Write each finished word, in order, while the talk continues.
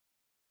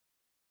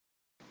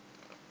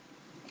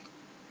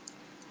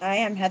I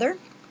am Heather.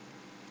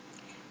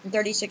 I'm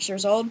 36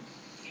 years old.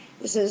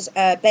 This is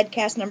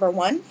bedcast number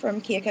 1 from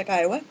Keokuk,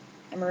 Iowa.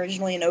 I'm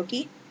originally an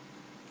Okie.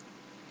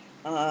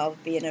 I'll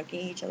be an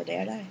Okie till the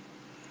day I die.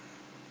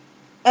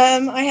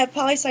 I have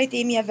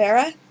Polycythemia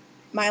vera,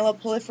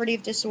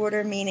 myeloproliferative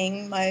disorder,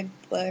 meaning my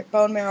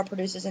bone marrow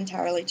produces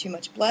entirely too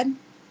much blood.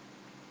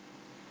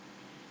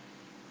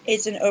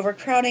 It's an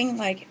overcrowding,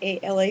 like a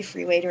LA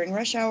freeway during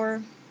rush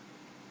hour.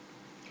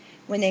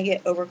 When they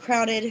get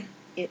overcrowded,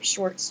 it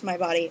shorts my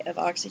body of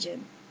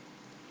oxygen.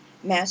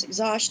 Mass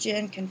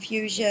exhaustion,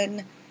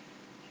 confusion,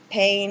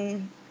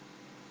 pain.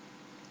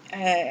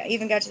 I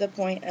even got to the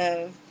point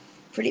of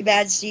pretty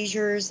bad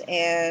seizures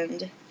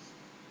and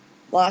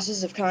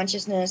losses of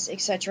consciousness,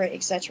 etc.,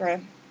 etc.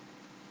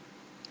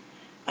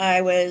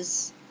 I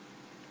was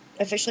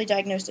officially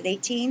diagnosed at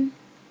 18.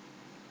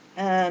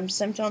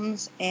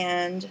 Symptoms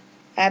and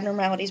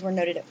abnormalities were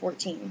noted at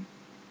 14.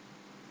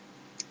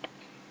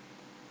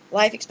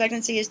 Life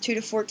expectancy is 2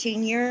 to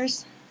 14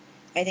 years.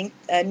 I think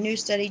a new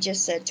study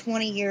just said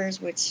 20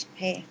 years, which,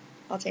 hey,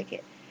 I'll take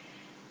it.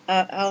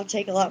 I'll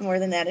take a lot more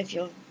than that if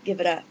you'll give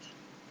it up.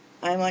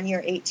 I'm on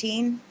year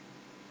 18,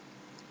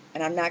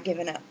 and I'm not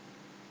giving up.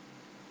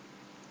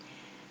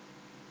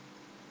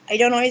 I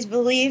don't always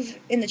believe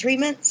in the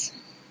treatments.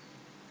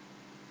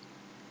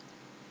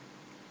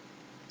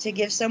 To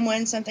give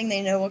someone something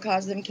they know will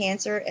cause them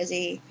cancer as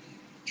a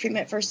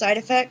treatment for side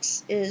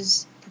effects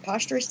is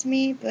preposterous to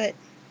me, but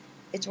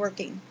it's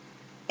working.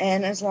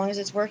 And as long as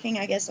it's working,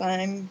 I guess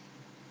I'm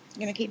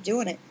going to keep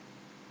doing it.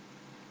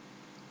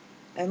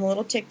 I'm a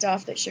little ticked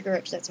off that sugar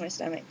upsets my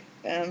stomach.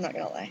 I'm not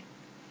going to lie.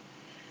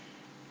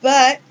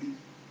 But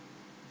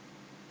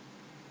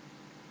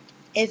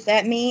if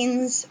that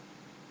means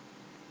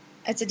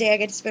that's a day I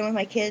get to spend with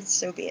my kids,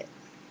 so be it.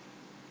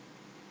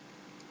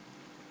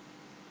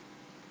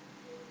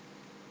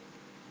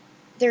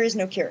 There is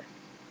no cure.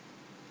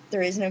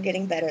 There is no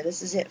getting better.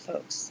 This is it,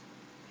 folks.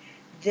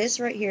 This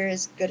right here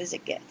is good as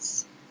it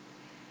gets.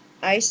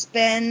 I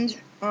spend,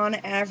 on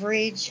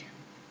average,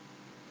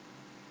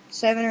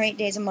 7 or 8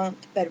 days a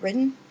month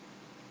bedridden.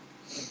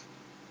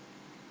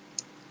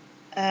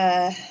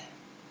 On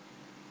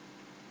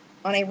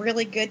a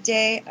really good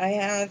day, I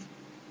have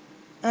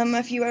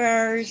a few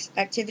hours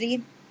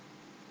activity,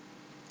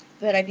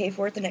 but I pay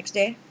for it the next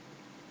day.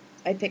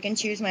 I pick and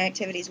choose my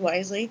activities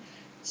wisely.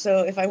 So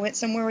if I went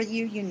somewhere with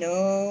you, you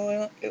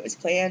know it was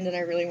planned and I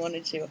really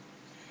wanted to.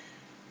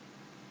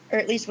 Or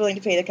at least willing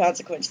to pay the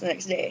consequence the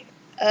next day.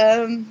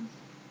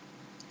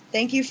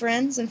 Thank you,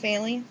 friends and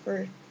family,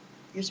 for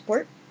your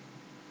support.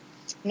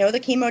 No, the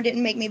chemo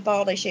didn't make me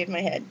bald. I shaved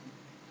my head.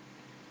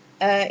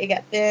 It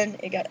got thin,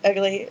 it got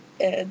ugly,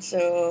 and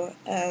so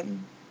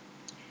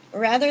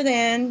rather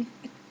than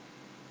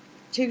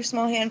 2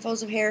 small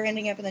handfuls of hair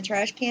ending up in the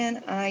trash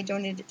can, I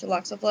donated it to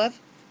Locks of Love.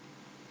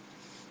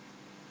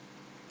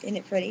 Isn't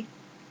it pretty?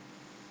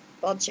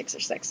 Bald chicks are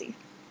sexy.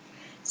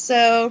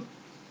 So,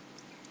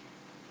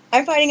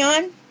 I'm fighting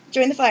on.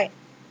 Join the fight.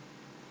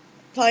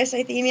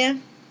 Polycythemia.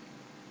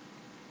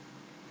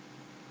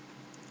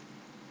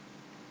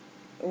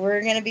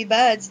 We're going to be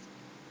buds,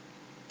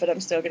 but I'm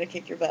still going to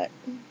kick your butt.